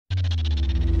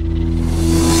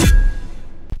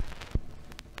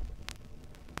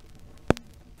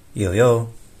Yo yo,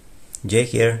 Jay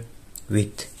here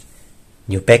with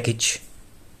new package.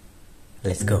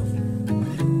 Let's go.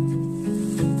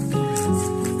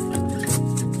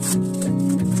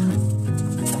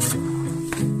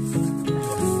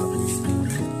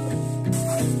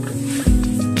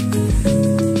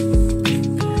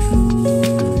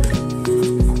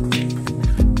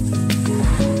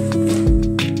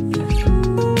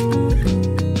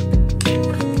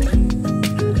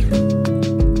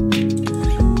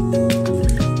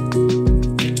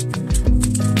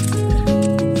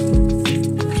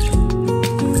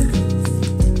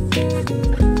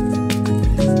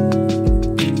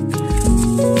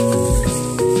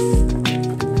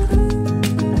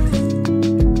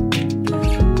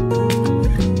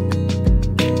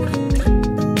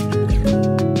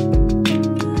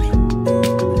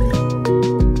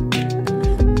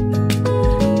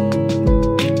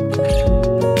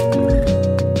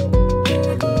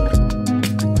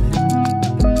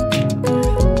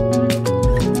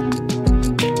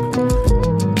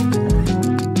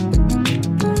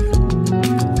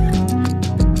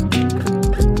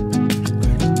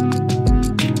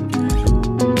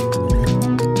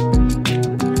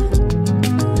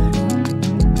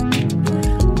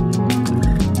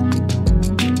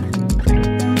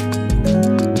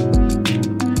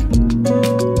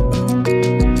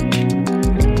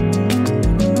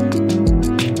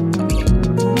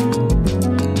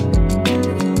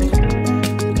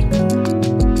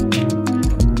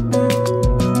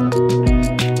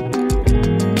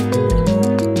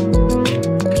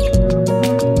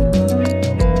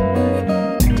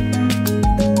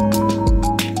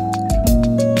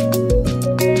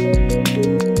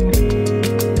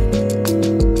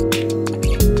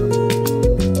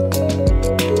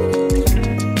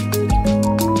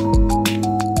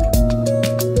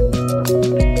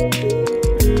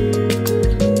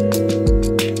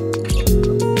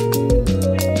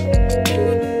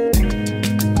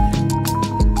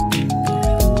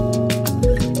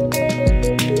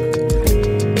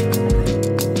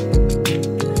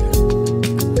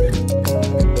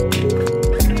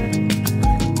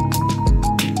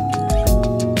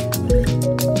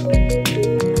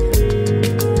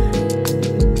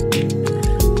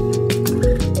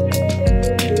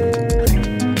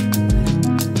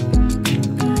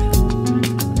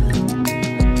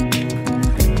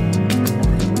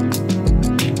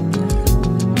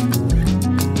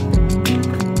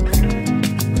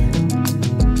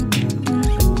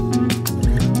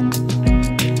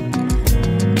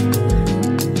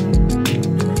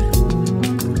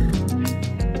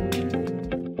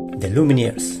 The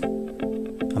Lumineers,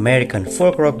 American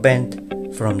folk rock band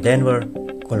from Denver,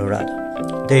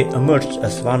 Colorado. They emerged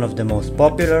as one of the most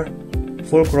popular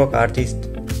folk rock artists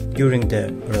during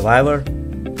the revival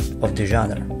of the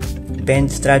genre. The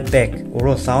band struck back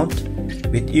raw sound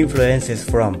with influences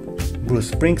from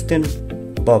Bruce Springsteen,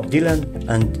 Bob Dylan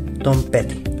and Tom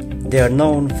Petty. They are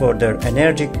known for their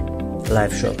energetic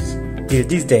live shows. Till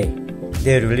this day,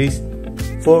 they released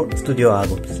 4 studio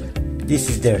albums. This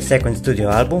is their second studio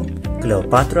album,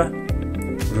 Cleopatra,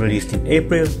 released in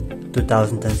April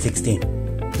 2016.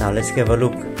 Now let's have a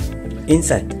look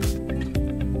inside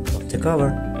of the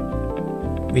cover.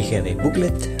 We have a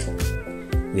booklet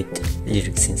with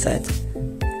lyrics inside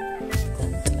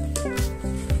and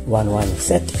one vinyl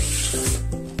set.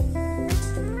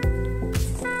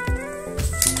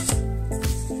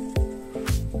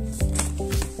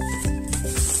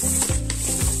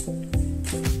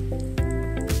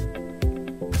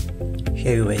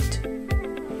 Heavyweight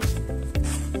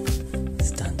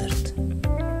standard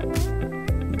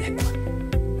black one.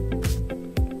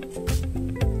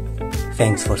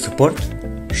 Thanks for support,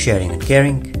 sharing and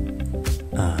caring,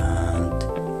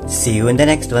 and see you in the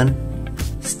next one.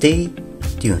 Stay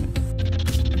tuned.